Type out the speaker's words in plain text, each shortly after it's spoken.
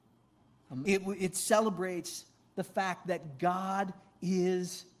It celebrates the fact that God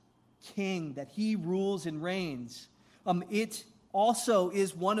is king, that he rules and reigns. It also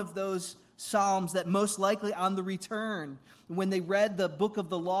is one of those psalms that most likely on the return, when they read the book of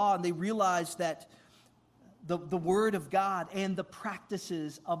the law and they realized that the word of God and the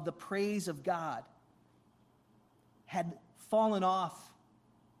practices of the praise of God had fallen off,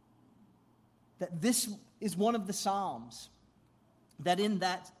 that this is one of the psalms that in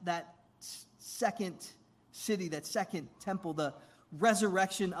that second city, that second temple, the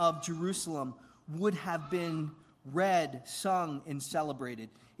resurrection of Jerusalem would have been read, sung, and celebrated.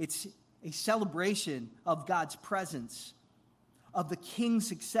 It's a celebration of God's presence, of the king's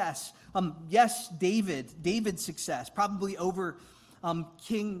success. Yes, David's success, probably over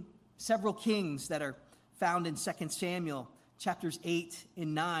several kings that are found in 2 Samuel chapters 8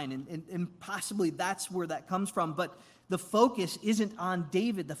 and 9, and possibly that's where that comes from. But the focus isn't on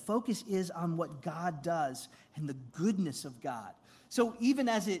David. The focus is on what God does and the goodness of God. So even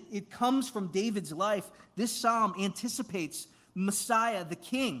as it comes from David's life, this psalm anticipates Messiah, the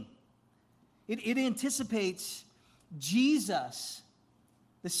King. It anticipates Jesus,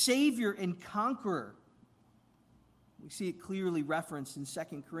 the Savior and Conqueror. We see it clearly referenced in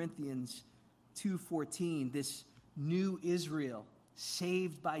 2 Corinthians 2:14, this new Israel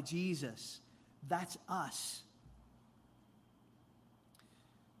saved by Jesus. That's us.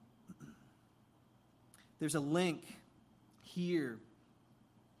 There's a link here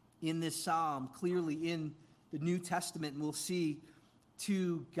in this psalm, clearly in the New Testament, and we'll see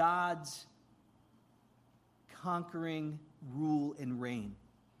to God's conquering rule and reign.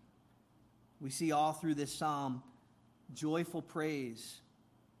 We see all through this psalm joyful praise,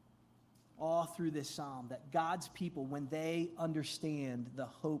 all through this psalm, that God's people, when they understand the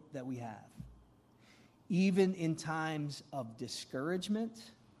hope that we have, even in times of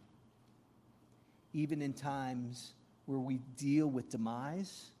discouragement, even in times where we deal with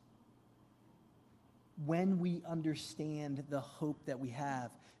demise, when we understand the hope that we have,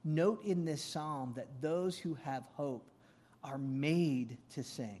 note in this psalm that those who have hope are made to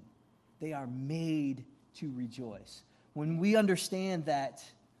sing. They are made to rejoice. When we understand that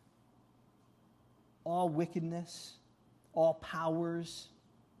all wickedness, all powers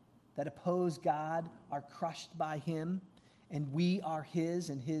that oppose God are crushed by him, and we are his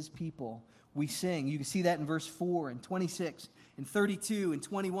and his people, we sing. You can see that in verse 4 and 26 and 32 and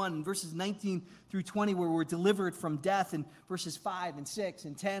 21 and verses 19 through 20 where we're delivered from death, and verses 5 and 6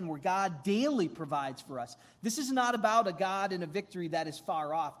 and 10 where God daily provides for us. This is not about a God and a victory that is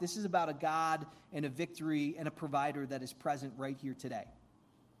far off. This is about a God and a victory and a provider that is present right here today,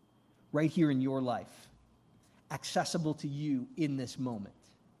 right here in your life, accessible to you in this moment,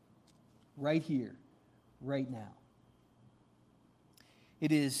 right here, right now.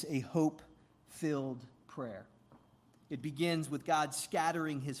 It is a hope-filled prayer. It begins with God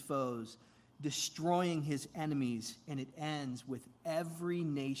scattering his foes, destroying his enemies, and it ends with every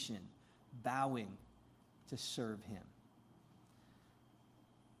nation bowing to serve him.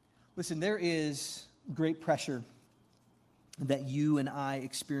 Listen, there is great pressure that you and I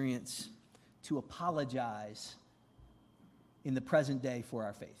experience to apologize in the present day for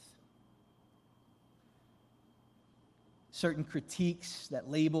our faith. Certain critiques that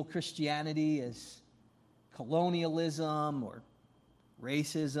label Christianity as colonialism or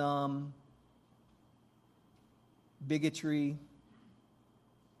racism, bigotry.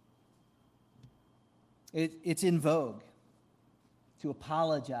 It's in vogue to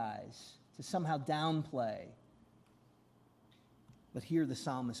apologize, to somehow downplay. But here the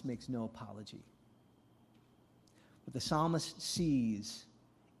psalmist makes no apology. What the psalmist sees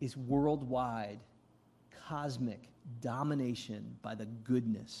is worldwide, cosmic domination by the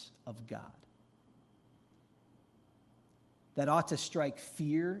goodness of God. That ought to strike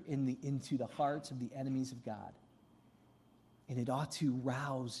fear into the hearts of the enemies of God. And it ought to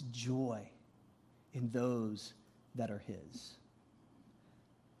rouse joy in those that are his.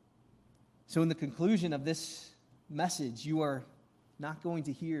 So in the conclusion of this message, you are not going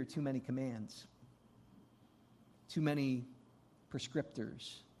to hear too many commands, too many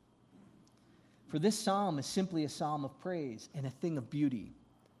prescriptors. For this psalm is simply a psalm of praise and a thing of beauty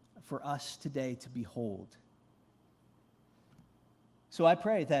for us today to behold. So I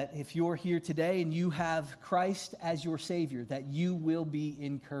pray that if you're here today and you have Christ as your Savior, that you will be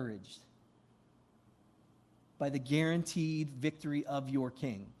encouraged by the guaranteed victory of your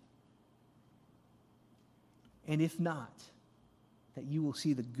King. And if not, that you will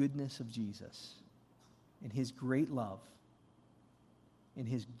see the goodness of Jesus and his great love and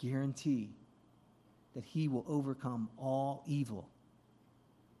his guarantee that he will overcome all evil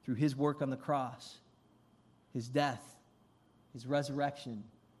through his work on the cross, his death, his resurrection,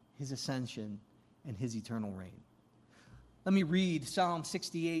 his ascension, and his eternal reign. Let me read Psalm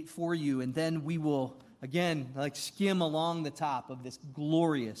 68 for you, and then we will, again, skim along the top of this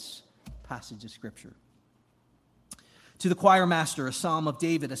glorious passage of Scripture. To the choir master, a psalm of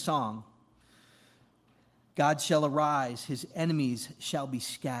David, a song. God shall arise, his enemies shall be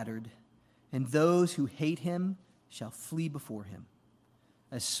scattered, and those who hate him shall flee before him.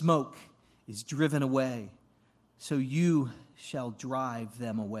 As smoke is driven away, so you shall drive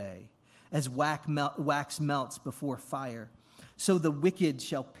them away. As wax melts before fire, so the wicked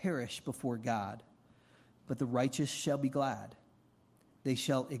shall perish before God. But the righteous shall be glad. They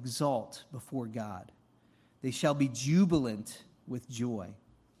shall exult before God. They shall be jubilant with joy.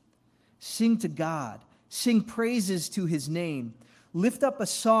 Sing to God. Sing praises to his name. Lift up a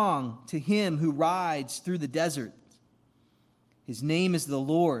song to him who rides through the desert. His name is the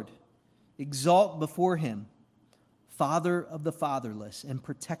Lord. Exalt before him. Father of the fatherless and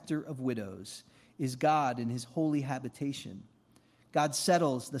protector of widows is God in his holy habitation. God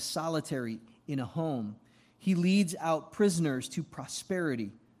settles the solitary in a home. He leads out prisoners to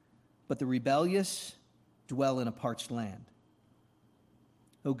prosperity, but the rebellious dwell in a parched land.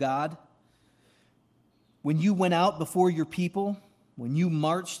 O God, when you went out before your people, when you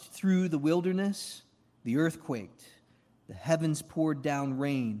marched through the wilderness, the earth quaked, the heavens poured down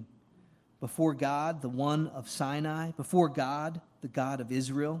rain. Before God, the one of Sinai, before God, the God of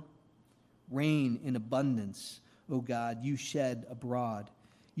Israel, rain in abundance, O God, you shed abroad.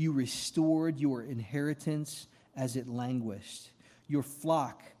 You restored your inheritance as it languished. Your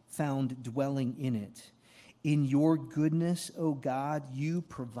flock found dwelling in it. In your goodness, O God, you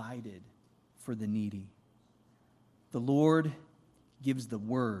provided for the needy. The Lord gives the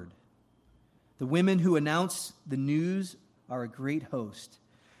word. The women who announce the news are a great host.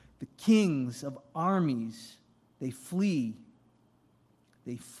 The kings of armies, they flee.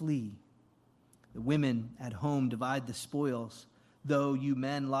 They flee. The women at home divide the spoils, though you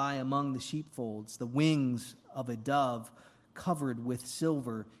men lie among the sheepfolds. The wings of a dove covered with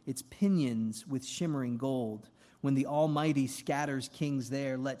silver, its pinions with shimmering gold. When the Almighty scatters kings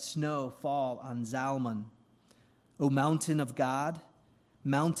there, let snow fall on Zalmon. O mountain of God,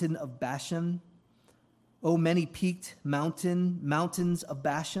 mountain of Bashan, O many-peaked mountains of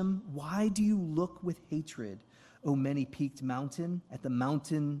Bashan, why do you look with hatred, O many-peaked mountain, at the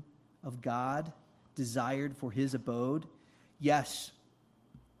mountain of God, desired for his abode? Yes,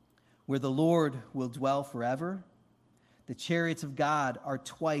 where the Lord will dwell forever. The chariots of God are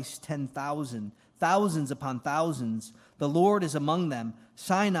twice 10,000, thousands upon thousands. The Lord is among them.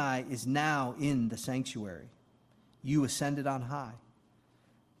 Sinai is now in the sanctuary. You ascended on high.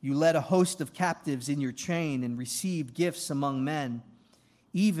 You led a host of captives in your train and received gifts among men,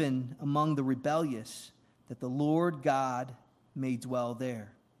 even among the rebellious, that the Lord God may dwell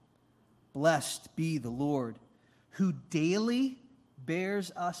there. Blessed be the Lord, who daily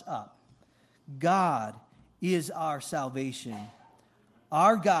bears us up. God is our salvation.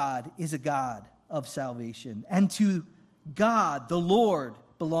 Our God is a God of salvation. And to God, the Lord,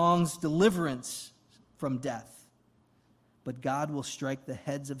 belongs deliverance from death. But God will strike the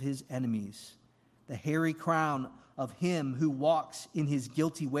heads of his enemies, the hairy crown of him who walks in his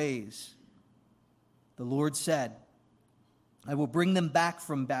guilty ways. The Lord said, I will bring them back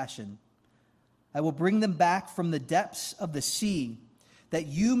from Bashan. I will bring them back from the depths of the sea, that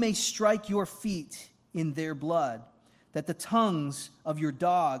you may strike your feet in their blood, that the tongues of your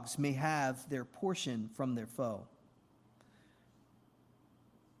dogs may have their portion from their foe.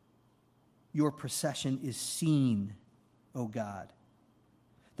 Your procession is seen, O God,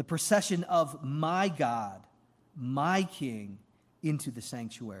 the procession of my God, my King, into the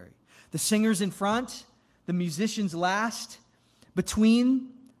sanctuary. The singers in front, the musicians last,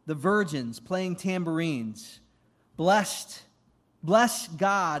 between the virgins playing tambourines. Bless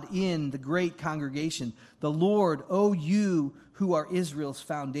God in the great congregation. The Lord, O you who are Israel's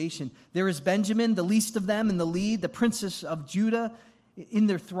foundation. There is Benjamin, the least of them, in the lead, the princes of Judah in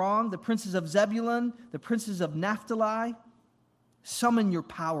their throng, the princes of Zebulun, the princes of Naphtali. Summon your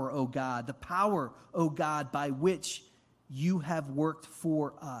power, O God, the power, O God, by which you have worked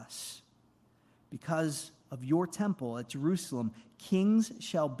for us. Because of your temple at Jerusalem, kings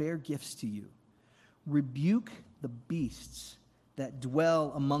shall bear gifts to you. Rebuke the beasts that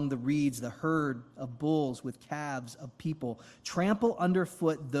dwell among the reeds, the herd of bulls with calves of people. Trample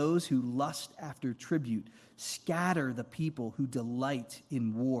underfoot those who lust after tribute. Scatter the people who delight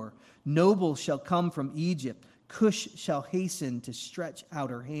in war. Nobles shall come from Egypt. Cush shall hasten to stretch out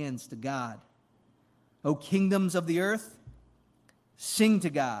her hands to God. O kingdoms of the earth, Sing to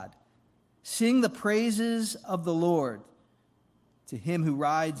God. Sing the praises of the Lord. To him who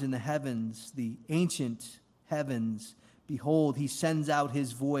rides in the heavens, the ancient heavens, behold, he sends out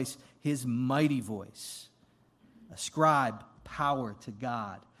his voice, his mighty voice. Ascribe power to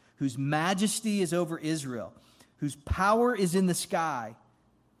God, whose majesty is over Israel, whose power is in the sky.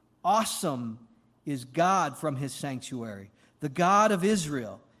 Awesome is God from his sanctuary, the God of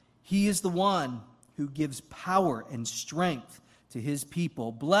Israel. He is the one who gives power and strength to his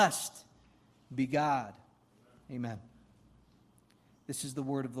people. Blessed be God. Amen. This is the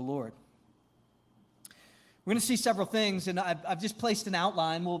word of the Lord. We're going to see several things, and I've just placed an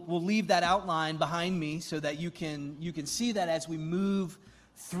outline. We'll leave that outline behind me so that you can see that as we move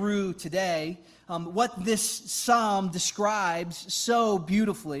through today. What this psalm describes so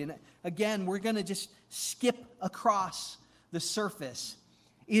beautifully, and again, we're going to just skip across the surface,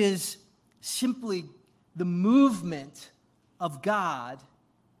 is simply the movement of God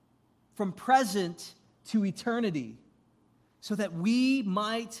from present to eternity so that we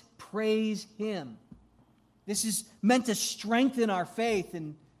might praise him. This is meant to strengthen our faith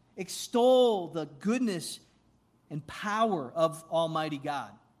and extol the goodness and power of Almighty God.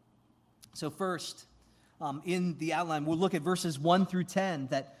 So first, in the outline, we'll look at verses 1 through 10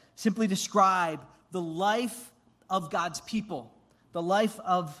 that simply describe the life of God's people. The life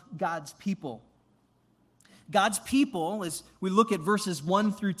of God's people. God's people, as we look at verses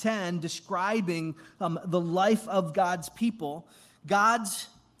 1 through 10, describing the life of God's people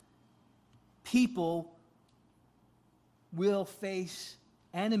will face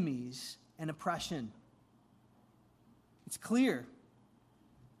enemies and oppression. It's clear.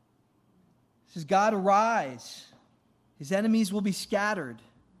 It says, God arise. His enemies will be scattered.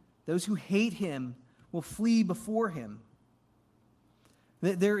 Those who hate him will flee before him.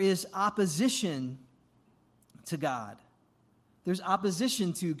 There is opposition to God. There's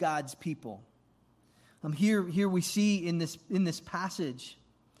opposition to God's people. Here we see in this passage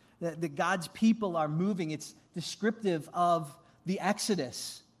that God's people are moving. It's descriptive of the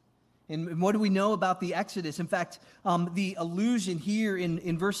Exodus. And what do we know about the Exodus? In fact, the allusion here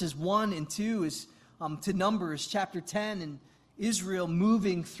in verses 1 and 2 is to Numbers chapter 10 and Israel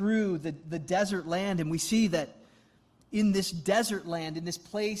moving through the desert land. And we see that in this desert land, in this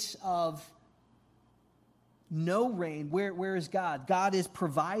place of no rain, where is God? God is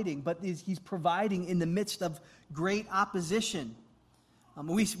providing, but he's providing in the midst of great opposition.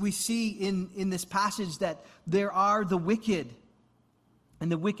 We see in this passage that there are the wicked,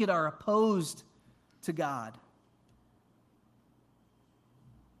 and the wicked are opposed to God.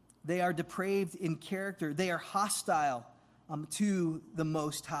 They are depraved in character. They are hostile to the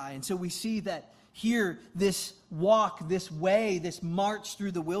Most High. And so we see that here, this walk, this way, this march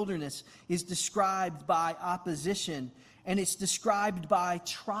through the wilderness is described by opposition, and it's described by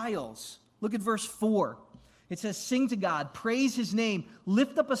trials. Look at verse 4. It says, sing to God, praise his name,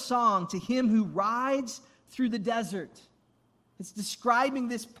 lift up a song to him who rides through the desert. It's describing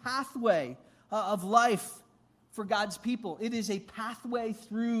this pathway of life for God's people. It is a pathway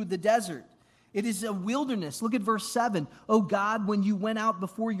through the desert. It is a wilderness. Look at verse 7. Oh God, when you went out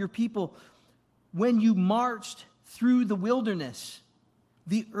before your people, when you marched through the wilderness,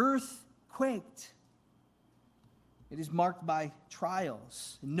 the earth quaked. It is marked by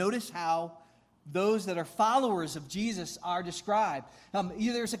trials. Notice how those that are followers of Jesus are described.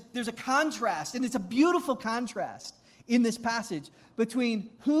 There's a contrast, and it's a beautiful contrast in this passage between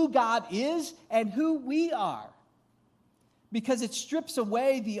who God is and who we are. Because it strips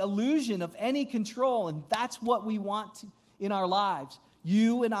away the illusion of any control, and that's what we want in our lives.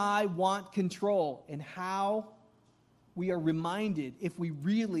 You and I want control, and how we are reminded, if we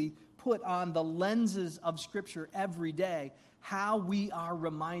really put on the lenses of Scripture every day, how we are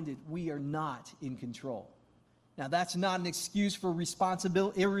reminded we are not in control. Now, that's not an excuse for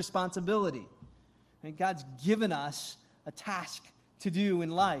irresponsibility. And God's given us a task to do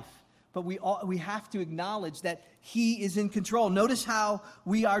in life, but we have to acknowledge that he is in control. Notice how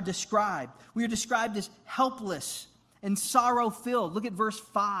we are described. We are described as helpless and sorrow-filled. Look at verse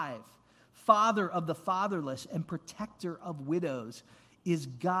 5. Father of the fatherless and protector of widows is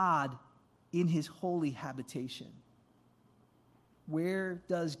God in his holy habitation. Where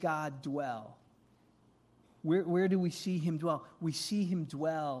does God dwell? Where do we see him dwell? We see him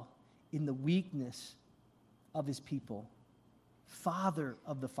dwell in the weakness of his people. Father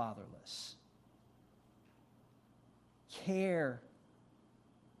of the fatherless.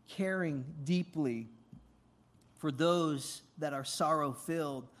 Caring deeply for those that are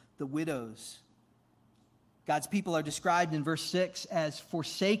sorrow-filled, the widows. God's people are described in verse 6 as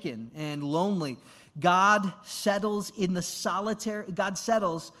forsaken and lonely. God settles the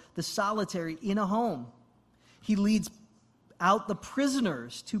solitary in a home. He leads out the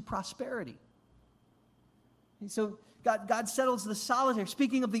prisoners to prosperity. And so God settles the solitary.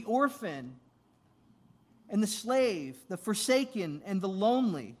 Speaking of the orphan and the slave, the forsaken and the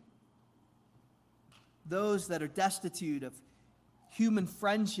lonely, those that are destitute of human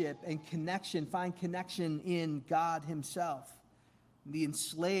friendship and connection find connection in God himself. The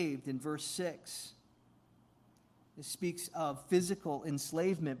enslaved in verse 6. It speaks of physical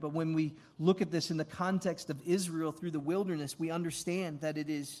enslavement, but when we look at this in the context of Israel through the wilderness, we understand that it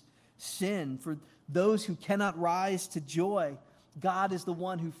is sin. For those who cannot rise to joy, God is the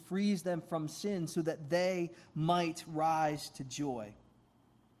one who frees them from sin so that they might rise to joy.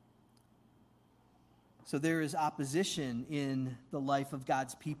 So there is opposition in the life of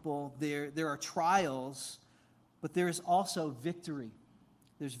God's people. There are trials, but there is also victory.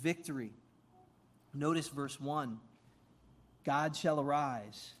 There's victory. Notice verse 1. God shall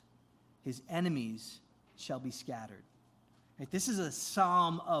arise. His enemies shall be scattered. Right? This is a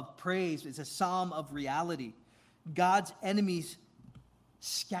psalm of praise. It's a psalm of reality. God's enemies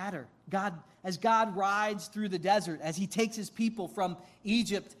scatter. As God rides through the desert, as he takes his people from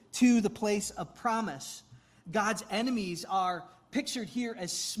Egypt to the place of promise, God's enemies are pictured here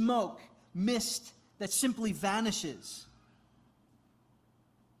as smoke, mist that simply vanishes.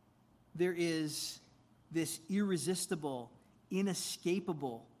 There is this irresistible,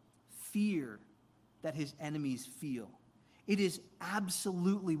 inescapable fear that his enemies feel. It is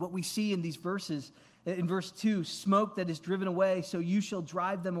absolutely what we see in these verses. In verse 2, smoke that is driven away, so you shall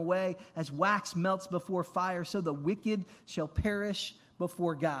drive them away. As wax melts before fire, so the wicked shall perish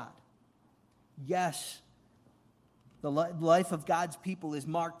before God. Yes, the life of God's people is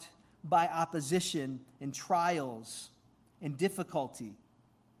marked by opposition and trials and difficulty.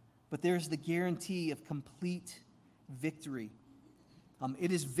 But there's the guarantee of complete victory.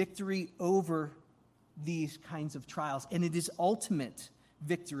 It is victory over these kinds of trials, and it is ultimate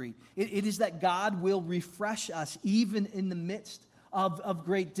victory. It is that God will refresh us even in the midst of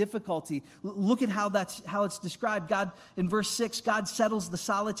great difficulty. Look at how it's described. God, in verse 6, God settles the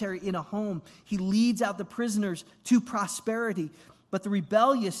solitary in a home. He leads out the prisoners to prosperity, but the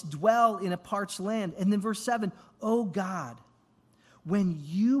rebellious dwell in a parched land. And then verse 7, O God, when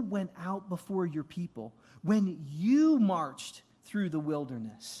you went out before your people, when you marched through the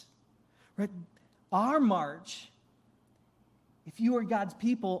wilderness, right? Our march, if you are God's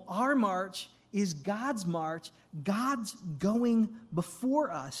people, our march is God's march. God's going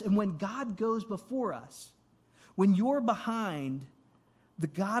before us. And when God goes before us, when you're behind the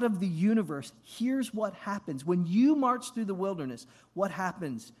God of the universe, here's what happens. When you march through the wilderness, what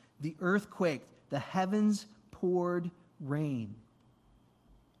happens? The earth quaked, the heavens poured rain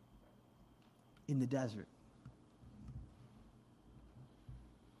in the desert.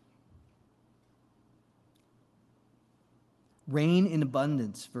 Rain in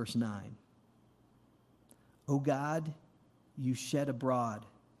abundance, verse 9. O God, you shed abroad.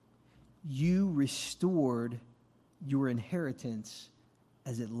 You restored your inheritance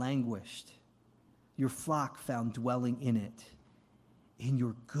as it languished. Your flock found dwelling in it. In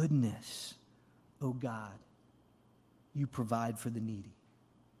your goodness, O God, you provide for the needy.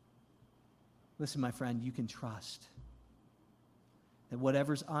 Listen, my friend, you can trust that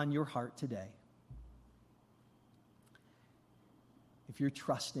whatever's on your heart today, if you're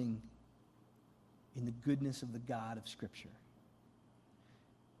trusting in the goodness of the God of Scripture,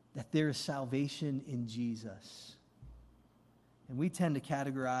 that there is salvation in Jesus. And we tend to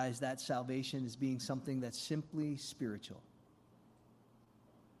categorize that salvation as being something that's simply spiritual.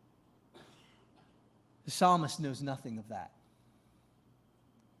 The psalmist knows nothing of that.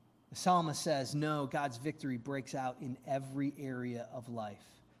 The psalmist says, no, God's victory breaks out in every area of life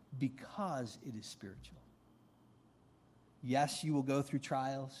because it is spiritual. Yes, you will go through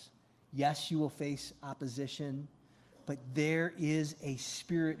trials. Yes, you will face opposition. But there is a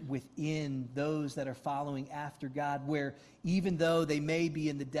spirit within those that are following after God where even though they may be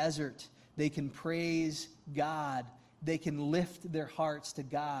in the desert, they can praise God. They can lift their hearts to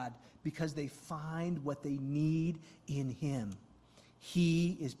God because they find what they need in Him.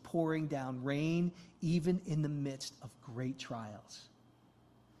 He is pouring down rain even in the midst of great trials.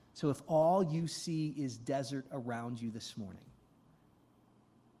 So if all you see is desert around you this morning,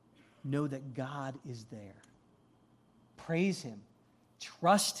 know that God is there. Praise Him.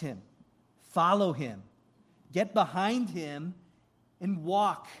 Trust Him. Follow Him. Get behind Him and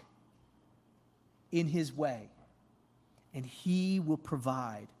walk in His way. And He will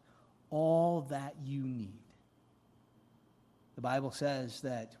provide all that you need. The Bible says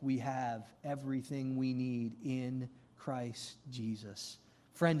that we have everything we need in Christ Jesus.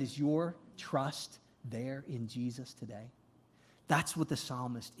 Friend, is your trust there in Jesus today? That's what the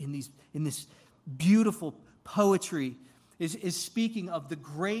psalmist in this beautiful poetry is speaking of, the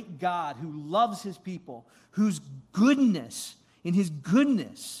great God who loves his people, whose goodness, in his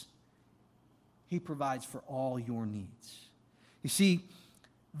goodness, he provides for all your needs. You see,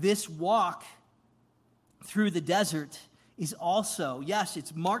 this walk through the desert is also, yes,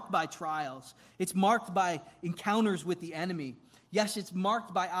 it's marked by trials. It's marked by encounters with the enemy. Yes, it's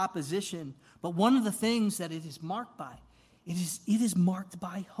marked by opposition. But one of the things that it is marked by, it is marked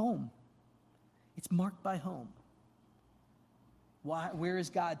by home. It's marked by home. Where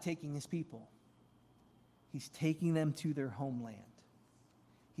is God taking his people? He's taking them to their homeland.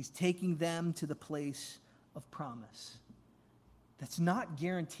 He's taking them to the place of promise. That's not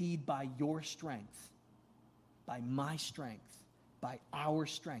guaranteed by your strength, by my strength, by our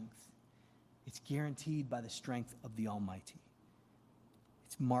strength. It's guaranteed by the strength of the Almighty.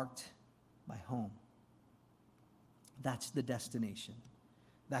 It's marked by home. That's the destination.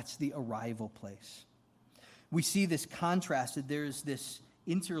 That's the arrival place. We see this contrasted. There's this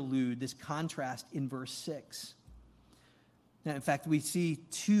interlude, this contrast in verse 6. Now, in fact, we see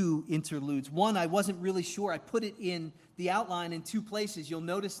two interludes. One, I wasn't really sure. I put it in the outline in two places. You'll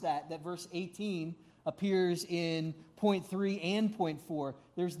notice that verse 18 appears in point 3 and point 4.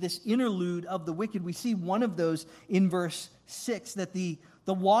 There's this interlude of the wicked. We see one of those in verse 6, that the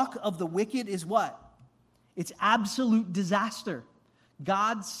walk of the wicked is what? It's absolute disaster.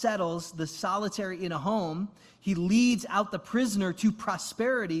 God settles the solitary in a home. He leads out the prisoner to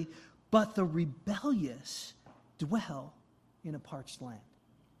prosperity, but the rebellious dwell in a parched land.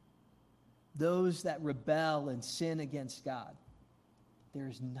 Those that rebel and sin against God, there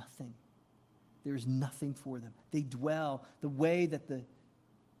is nothing. There is nothing for them. They dwell. The way that the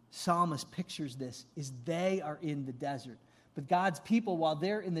psalmist pictures this is they are in the desert. But God's people, while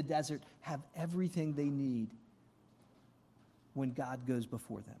they're in the desert, have everything they need when God goes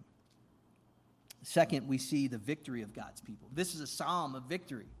before them. Second, we see the victory of God's people. This is a psalm of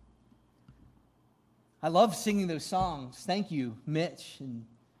victory. I love singing those songs. Thank you, Mitch and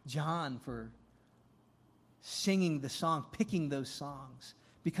John, for singing the song, picking those songs.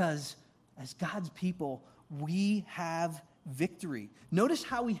 Because as God's people, we have victory. Notice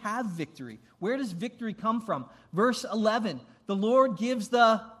how we have victory. Where does victory come from? Verse 11, the Lord gives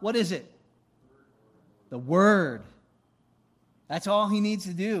what is it? The word. That's all he needs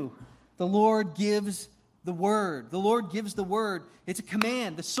to do. The Lord gives the word. The Lord gives the word. It's a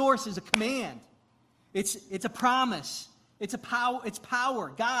command. The source is a command. It's a promise. It's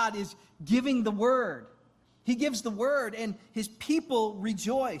power. God is giving the word. He gives the word, and his people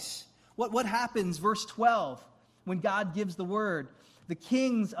rejoice. What happens? Verse 12, when God gives the word, the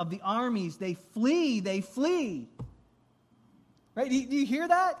kings of the armies, they flee. Right? Do you hear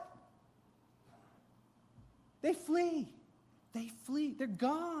that? They flee. They're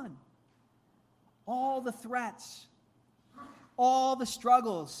gone. All the threats, all the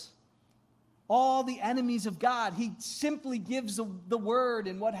struggles, all the enemies of God, he simply gives the word,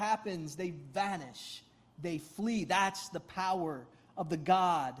 and what happens? They vanish. They flee. That's the power of the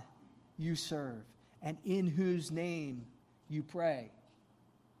God you serve and in whose name you pray.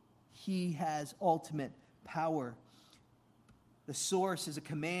 He has ultimate power. The source is a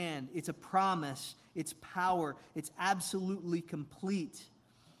command. It's a promise. It's power. It's absolutely complete.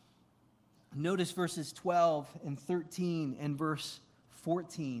 Notice verses 12 and 13 and verse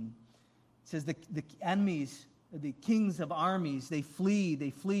 14. It says the enemies, the kings of armies, they flee.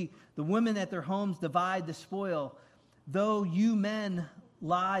 The women at their homes divide the spoil. Though you men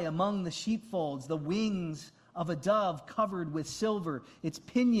lie among the sheepfolds, the wings of a dove covered with silver, its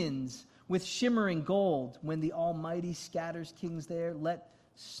pinions with shimmering gold. When the Almighty scatters kings there, let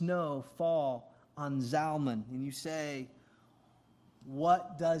snow fall on Zalman. And you say,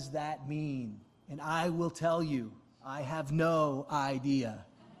 what does that mean? And I will tell you, I have no idea.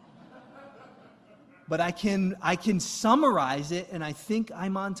 But I can summarize it, and I think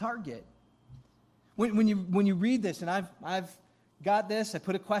I'm on target. When you read this, and I've got this, I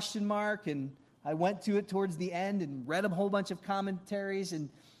put a question mark, and I went to it towards the end and read a whole bunch of commentaries, and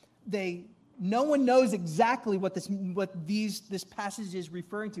no one knows exactly what this passage is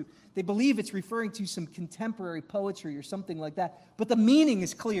referring to. They believe it's referring to some contemporary poetry or something like that. But the meaning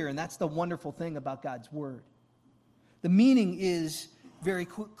is clear, and that's the wonderful thing about God's word. The meaning is very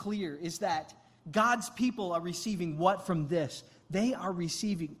clear, is that God's people are receiving what from this? They are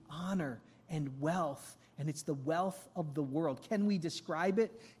receiving honor and wealth, and it's the wealth of the world. Can we describe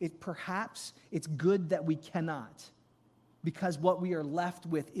it? Perhaps it's good that we cannot. because what we are left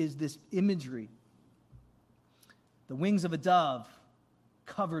with is this imagery. The wings of a dove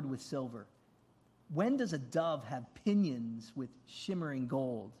covered with silver. When does a dove have pinions with shimmering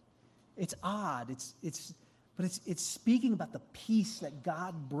gold? It's odd. But it's speaking about the peace that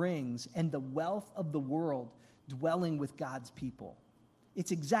God brings and the wealth of the world dwelling with God's people.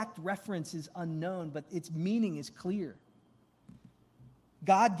 Its exact reference is unknown, but its meaning is clear.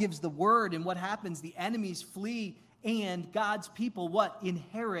 God gives the word, and what happens? The enemies flee, and God's people, what?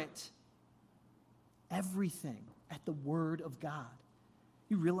 Inherit everything at the word of God.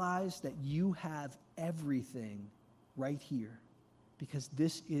 You realize that you have everything right here because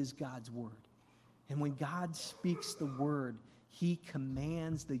this is God's word. And when God speaks the word, he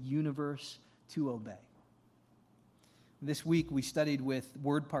commands the universe to obey. This week we studied with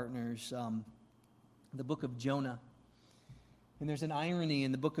Word Partners the book of Jonah. And there's an irony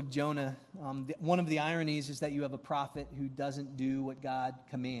in the book of Jonah. One of the ironies is that you have a prophet who doesn't do what God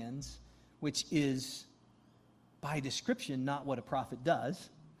commands, which is, by description, not what a prophet does.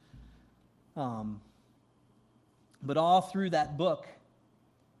 But all through that book,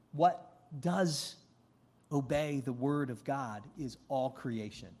 what does obey the word of God is all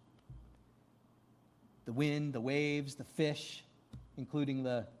creation. The wind, the waves, the fish, including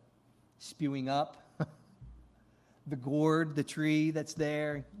the spewing up, the gourd, the tree that's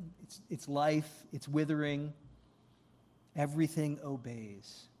there, its life, its withering. Everything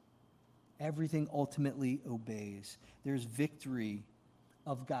obeys. Everything ultimately obeys. There's victory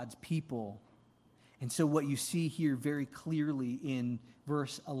of God's people. And so what you see here very clearly in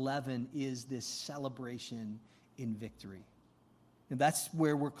verse 11 is this celebration in victory. And that's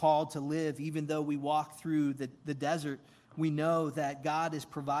where we're called to live. Even though we walk through the desert, we know that God is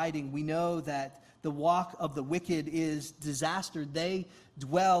providing. We know that the walk of the wicked is disaster. They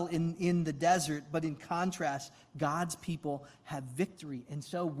dwell in the desert, but in contrast, God's people have victory. And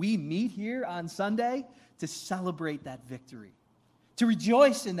so we meet here on Sunday to celebrate that victory, to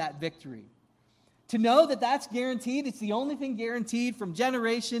rejoice in that victory, to know that that's guaranteed. It's the only thing guaranteed from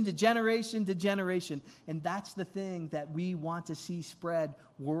generation to generation to generation. And that's the thing that we want to see spread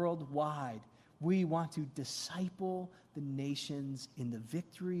worldwide. We want to disciple the nations in the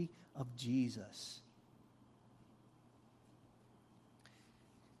victory of Jesus.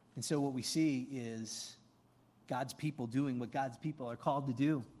 And so what we see is God's people doing what God's people are called to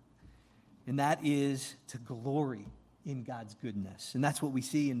do. And that is to glory in God's goodness. And that's what we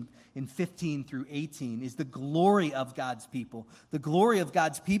see in 15 through 18 is the glory of God's people. The glory of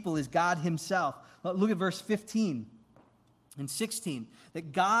God's people is God himself. Look at verse 15 and 16.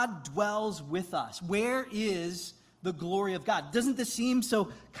 That God dwells with us. Where is the glory of God? Doesn't this seem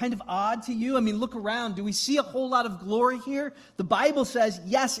so kind of odd to you? I mean, look around. Do we see a whole lot of glory here? The Bible says,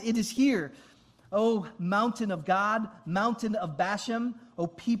 yes, it is here. O mountain of God, mountain of Bashan,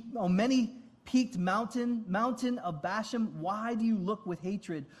 O many peaked mountain of Bashan, why do you look with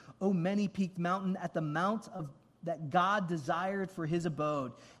hatred, O many peaked mountain, at the mount that God desired for his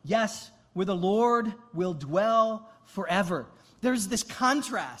abode? Yes, where the Lord will dwell forever. There's this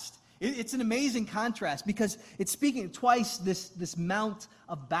contrast. It's an amazing contrast because it's speaking twice. This Mount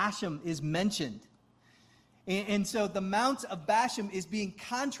of Bashan is mentioned. And so the Mount of Bashan is being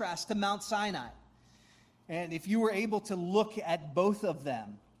contrast to Mount Sinai. And if you were able to look at both of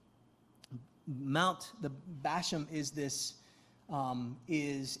them, the Bashan is this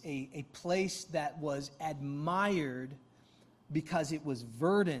is a place that was admired because it was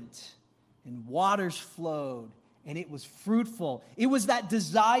verdant and waters flowed and it was fruitful. It was that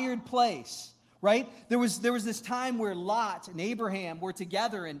desired place, right? There was this time where Lot and Abraham were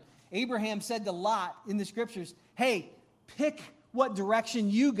together, and Abraham said to Lot in the scriptures, hey, pick what direction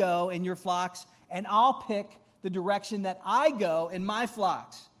you go in your flocks, and I'll pick the direction that I go in my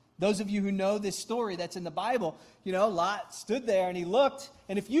flocks. Those of you who know this story that's in the Bible, Lot stood there and he looked,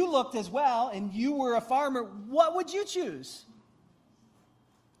 and if you looked as well and you were a farmer, what would you choose?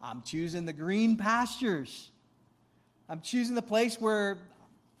 I'm choosing the green pastures. I'm choosing the place where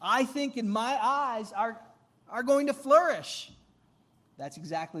I think in my eyes are going to flourish. That's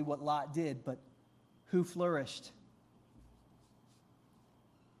exactly what Lot did, but who flourished?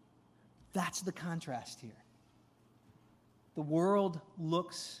 That's the contrast here. The world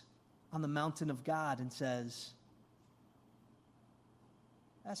looks on the mountain of God and says,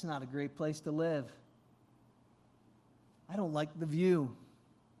 that's not a great place to live. I don't like the view.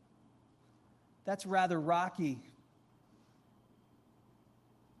 That's rather rocky.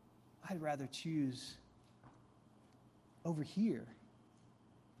 I'd rather choose over here.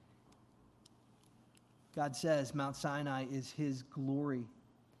 God says Mount Sinai is his glory.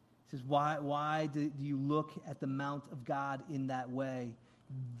 He says, why do you look at the Mount of God in that way?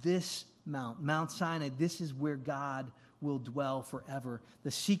 This Mount, Mount Sinai, this is where God will dwell forever.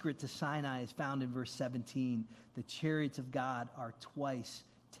 The secret to Sinai is found in verse 17. The chariots of God are twice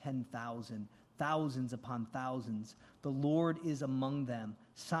 10,000, thousands upon thousands. The Lord is among them.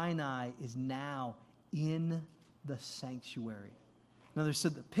 Sinai is now in the sanctuary. In other words, so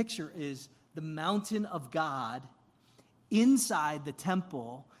the picture is the mountain of God inside the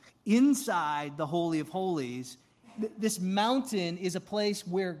temple, inside the Holy of Holies. This mountain is a place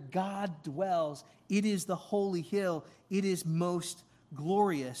where God dwells. It is the holy hill. It is most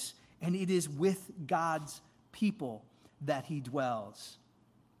glorious, and it is with God's people that he dwells.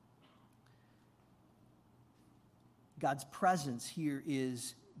 God's presence here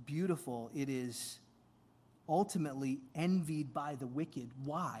is beautiful. It is ultimately envied by the wicked.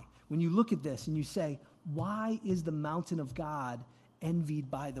 Why? When you look at this and you say, why is the mountain of God envied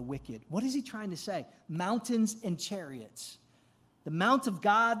by the wicked? What is he trying to say? Mountains and chariots. The mount of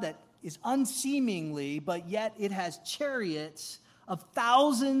God that is unseemingly, but yet it has chariots of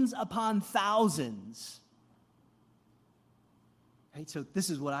thousands upon thousands. Right? So this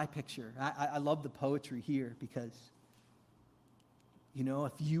is what I picture. I love the poetry here because, you know,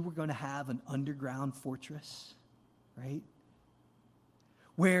 if you were going to have an underground fortress, right?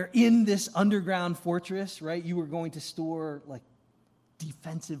 Where in this underground fortress, right, you were going to store like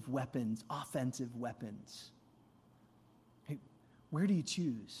defensive weapons, offensive weapons. Hey, where do you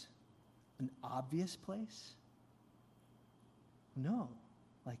choose? An obvious place? No.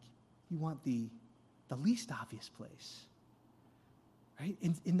 Like, you want the least obvious place. Right?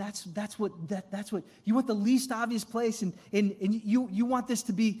 And that's what you want, the least obvious place, and you want this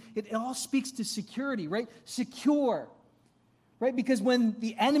to be, it all speaks to security, right? Secure. Right? Because when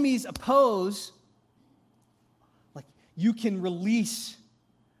the enemies oppose, like, you can release,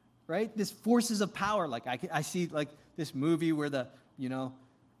 right, this forces of power. Like I see like this movie where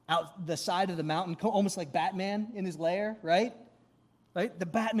out the side of the mountain, almost like Batman in his lair, right? Right? The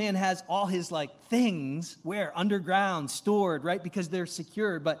Batman has all his like things where underground stored, right? Because they're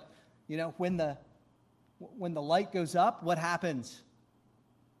secured. But when the light goes up, what happens?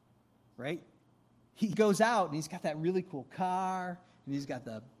 Right? He goes out and he's got that really cool car and he's got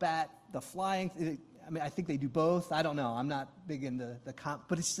the flying. I mean, I think they do both. I don't know. I'm not big into the comp,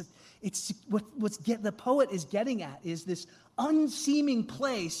 but the poet is getting at is this unseeming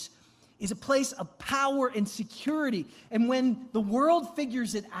place is a place of power and security. And when the world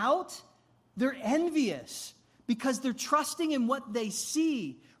figures it out, they're envious because they're trusting in what they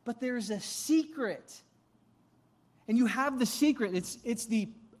see. But there's a secret. And you have the secret. It's the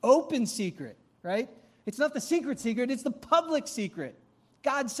open secret, right? It's not the secret, it's the public secret.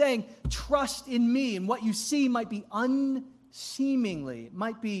 God's saying, trust in me. And what you see might be unseemingly. It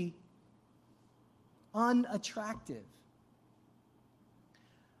might be unattractive.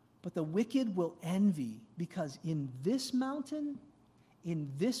 But the wicked will envy because in this mountain,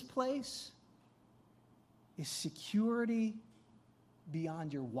 in this place, is security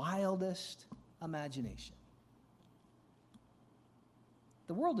beyond your wildest imagination.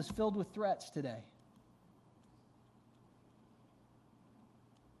 The world is filled with threats today.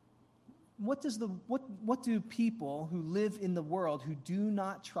 What do people who live in the world who do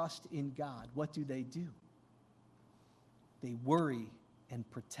not trust in God, what do? They worry and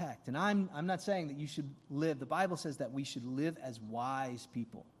protect. And I'm not saying that you should live. The Bible says that we should live as wise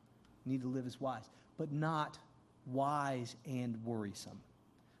people. We need to live as wise, but not wise and worrisome.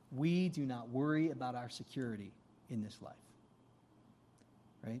 We do not worry about our security in this life.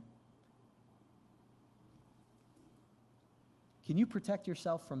 Right? Can you protect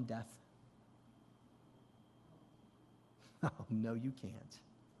yourself from death? Oh, no, you can't.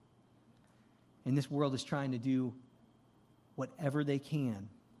 And this world is trying to do whatever they can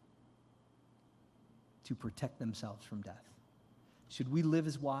to protect themselves from death. Should we live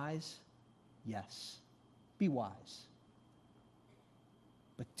as wise? Yes. Be wise.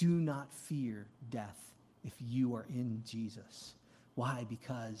 But do not fear death if you are in Jesus. Why?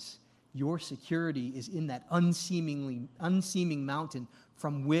 Because your security is in that unseeming mountain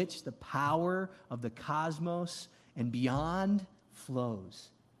from which the power of the cosmos and beyond flows.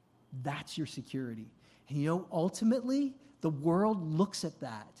 That's your security. And ultimately, the world looks at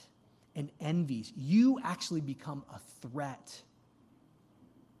that and envies. You actually become a threat.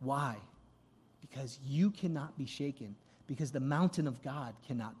 Why? Because you cannot be shaken. Because the mountain of God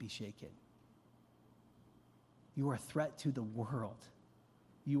cannot be shaken. You are a threat to the world.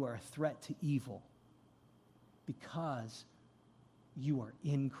 You are a threat to evil. Because you are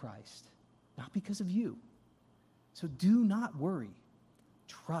in Christ. Not because of you. So do not worry.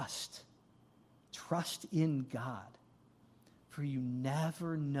 trust. Trust in God, for you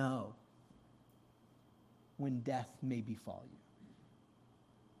never know when death may befall you.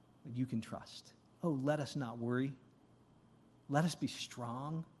 But you can trust. Oh, let us not worry. Let us be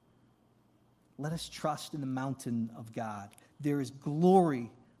strong. Let us trust in the mountain of God. There is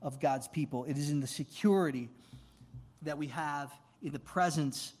glory of God's people. It is in the security that we have in the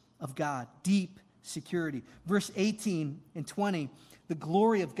presence of God. Deep security. Verse 18 and 20, the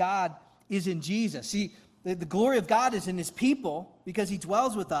glory of God is in Jesus. See, the glory of God is in his people because he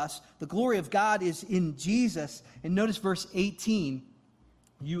dwells with us. The glory of God is in Jesus. And notice verse 18,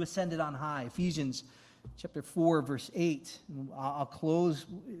 you ascended on high. Ephesians chapter 4, verse 8. I'll close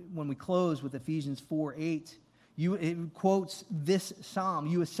when we close with Ephesians 4:8. It quotes this psalm.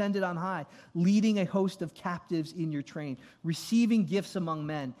 You ascended on high, leading a host of captives in your train, receiving gifts among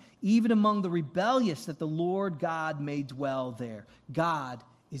men, even among the rebellious, that the Lord God may dwell there. God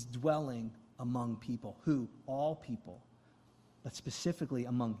is dwelling among people. Who? All people, but specifically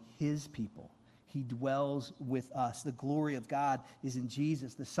among his people. He dwells with us. The glory of God is in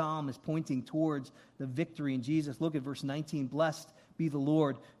Jesus. The psalm is pointing towards the victory in Jesus. Look at verse 19. Blessed be the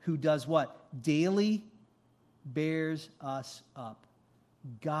Lord who does what? Daily bears us up.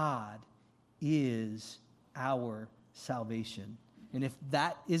 God is our salvation. And if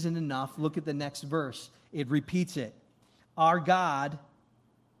that isn't enough, look at the next verse. It repeats it. Our God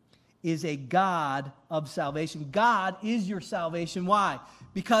is a God of salvation. God is your salvation. Why?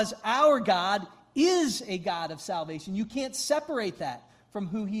 Because our God is a God of salvation. You can't separate that from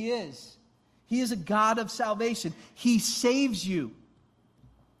who he is. He is a God of salvation. He saves you.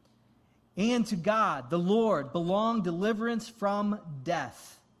 And to God, the Lord, belong deliverance from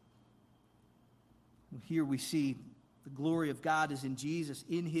death. Here we see the glory of God is in Jesus,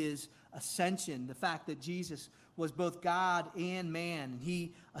 in his ascension. The fact that Jesus was both God and man.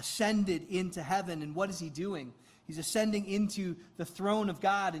 He ascended into heaven. And what is he doing? He's ascending into the throne of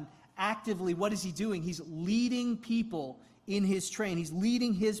God. And actively, what is he doing? He's leading people in his train. He's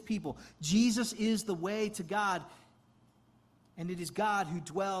leading his people. Jesus is the way to God. And it is God who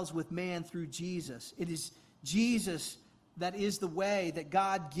dwells with man through Jesus. It is Jesus that is the way that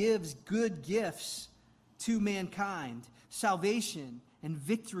God gives good gifts to mankind. Salvation and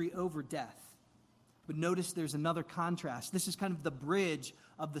victory over death. But notice there's another contrast. This is kind of the bridge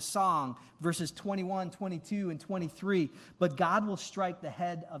of the song. Verses 21, 22, and 23. But God will strike the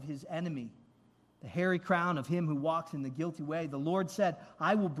head of his enemy, the hairy crown of him who walks in the guilty way. The Lord said,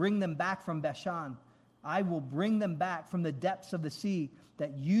 I will bring them back from Bashan. I will bring them back from the depths of the sea,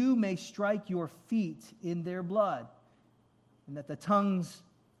 that you may strike your feet in their blood, and that the tongues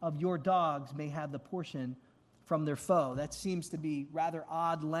of your dogs may have the portion from their foe. That seems to be rather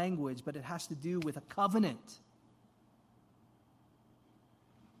odd language, but it has to do with a covenant.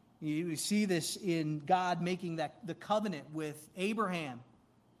 You see this in God making the covenant with Abraham.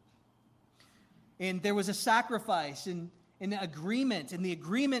 And there was a sacrifice and an agreement. And the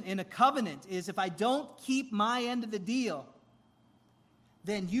agreement in a covenant is if I don't keep my end of the deal,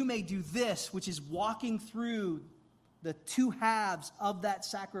 then you may do this, which is walking through the two halves of that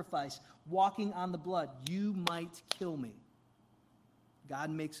sacrifice, walking on the blood. You might kill me.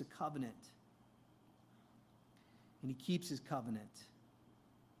 God makes a covenant. And he keeps his covenant.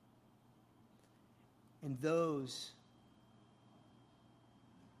 And those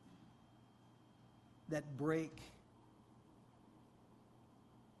that break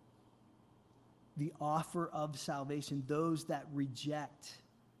the offer of salvation, those that reject,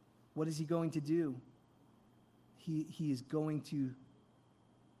 what is he going to do? He's going to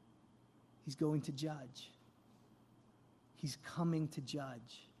judge. He's coming to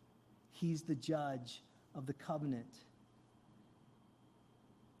judge. He's the judge of the covenant.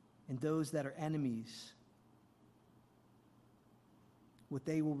 And those that are enemies, what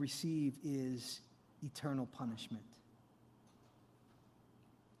they will receive is eternal punishment.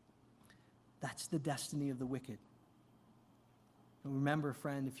 That's the destiny of the wicked. And remember,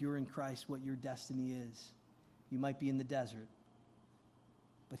 friend, if you're in Christ, what your destiny is. You might be in the desert,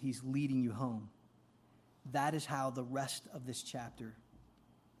 but he's leading you home. That is how the rest of this chapter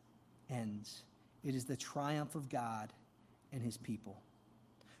ends. It is the triumph of God and his people.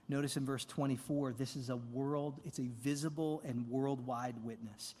 Notice in verse 24, this is it's a visible and worldwide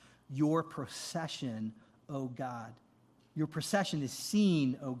witness. Your procession, O God. Your procession is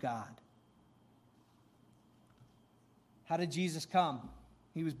seen, O God. How did Jesus come?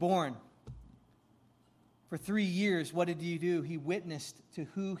 He was born. For 3 years, what did he do? He witnessed to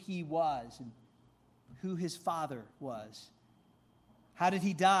who he was and who his Father was. How did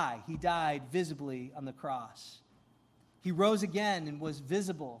he die? He died visibly on the cross. He rose again and was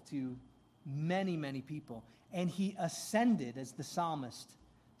visible to many, many people. And he ascended, as the psalmist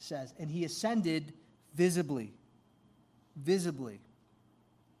says, and he ascended visibly. Visibly.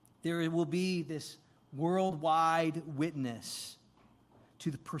 There will be this worldwide witness to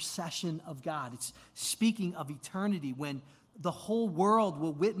the procession of God. It's speaking of eternity when the whole world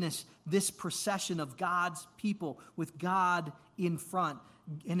will witness this procession of God's people with God in front.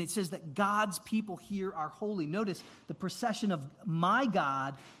 And it says that God's people here are holy. Notice the procession of my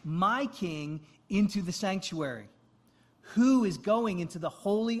God, my King, into the sanctuary. Who is going into the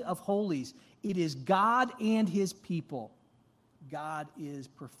Holy of Holies? It is God and his people. God is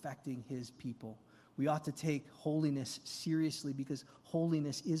perfecting his people. We ought to take holiness seriously because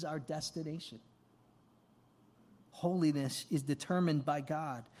holiness is our destination. Holiness is determined by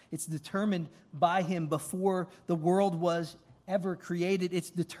God. It's determined by him before the world was ever created.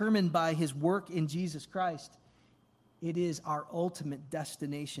 It's determined by his work in Jesus Christ. It is our ultimate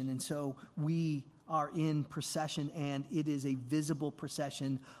destination. And so we are in procession, and it is a visible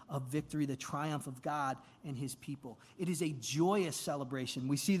procession of victory, the triumph of God and his people. It is a joyous celebration.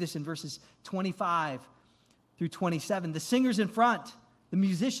 We see this in verses 25 through 27. The singers in front, the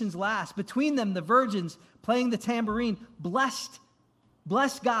musicians last. Between them, the virgins playing the tambourine. Bless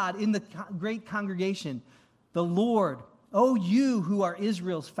God in the great congregation. The Lord, O you who are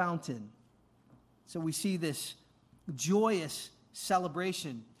Israel's fountain. So we see this joyous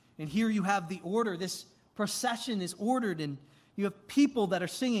celebration. And here you have the order. This procession is ordered, and you have people that are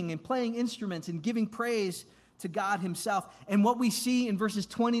singing and playing instruments and giving praise to God himself. And what we see in verses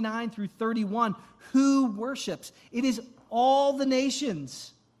 29 through 31, who worships? It is all the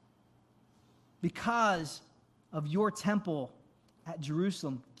nations. Because of your temple at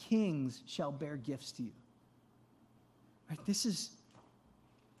Jerusalem, kings shall bear gifts to you. Right? This is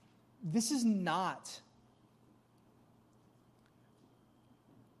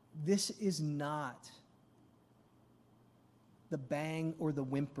not the bang or the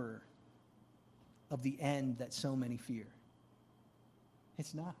whimper of the end that so many fear.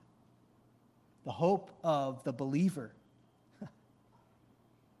 It's not. The hope of the believer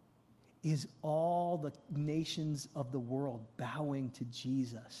is all the nations of the world bowing to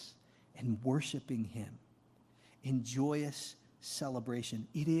Jesus and worshiping him in joyous celebration.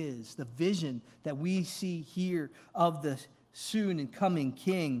 It is the vision that we see here of the soon and coming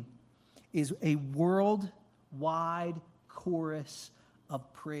King is a worldwide chorus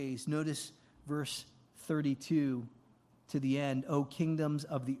of praise. Notice verse 32 to the end. O kingdoms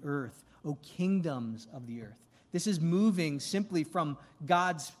of the earth, O kingdoms of the earth. This is moving simply from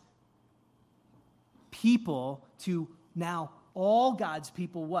God's people to now all God's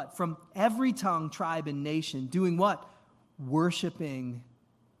people, what? From every tongue, tribe, and nation. Doing what? Worshiping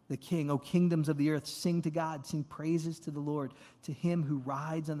the King. O kingdoms of the earth, sing to God, sing praises to the Lord, to him who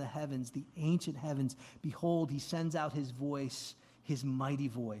rides on the heavens, the ancient heavens. Behold, he sends out his voice, his mighty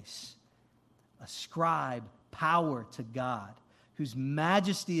voice. Ascribe power to God, whose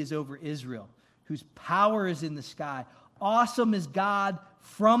majesty is over Israel, whose power is in the sky. Awesome is God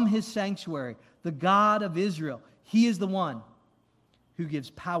from his sanctuary, the God of Israel. He is the one who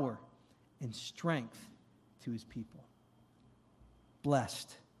gives power and strength to his people.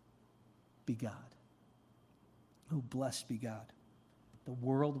 Blessed be God. Oh, blessed be God, the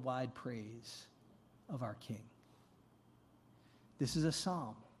worldwide praise of our King. This is a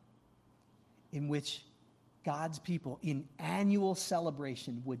psalm in which God's people in annual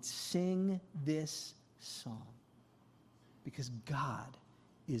celebration would sing this song because God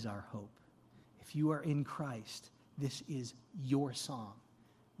is our hope. If you are in Christ, this is your song,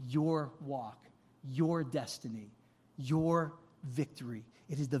 your walk, your destiny, your victory.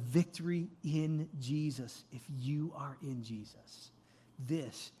 It is the victory in Jesus. If you are in Jesus,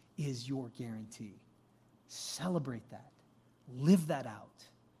 this is your guarantee. Celebrate that. Live that out.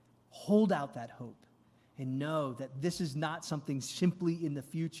 Hold out that hope. And know that this is not something simply in the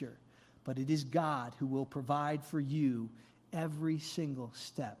future, but it is God who will provide for you every single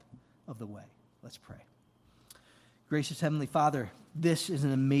step of the way. Let's pray. Gracious Heavenly Father, this is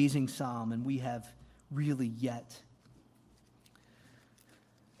an amazing psalm, and we have really yet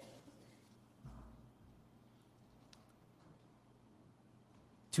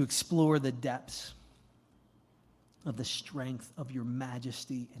to explore the depths of the strength of your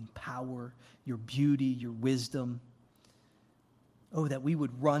majesty and power, your beauty, your wisdom. Oh, that we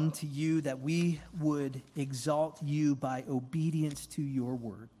would run to you, that we would exalt you by obedience to your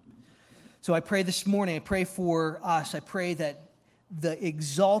word. So I pray this morning, I pray for us, I pray that the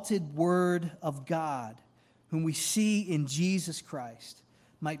exalted word of God, whom we see in Jesus Christ,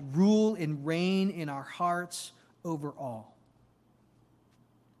 might rule and reign in our hearts over all.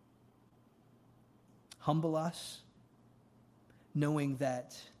 Humble us, knowing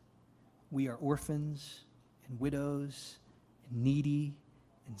that we are orphans and widows and needy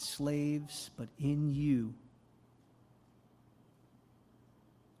and slaves, but in you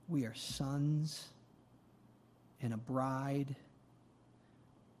we are sons and a bride.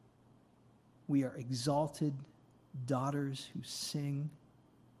 We are exalted daughters who sing.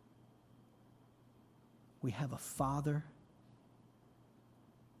 We have a Father.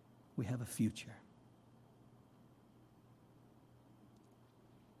 We have a future.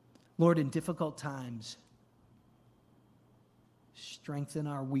 Lord, in difficult times, strengthen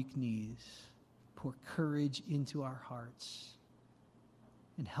our weak knees, pour courage into our hearts,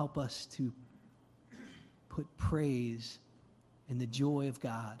 and help us to put praise and the joy of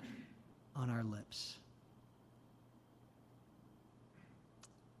God on our lips.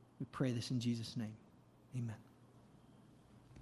 We pray this in Jesus' name. Amen.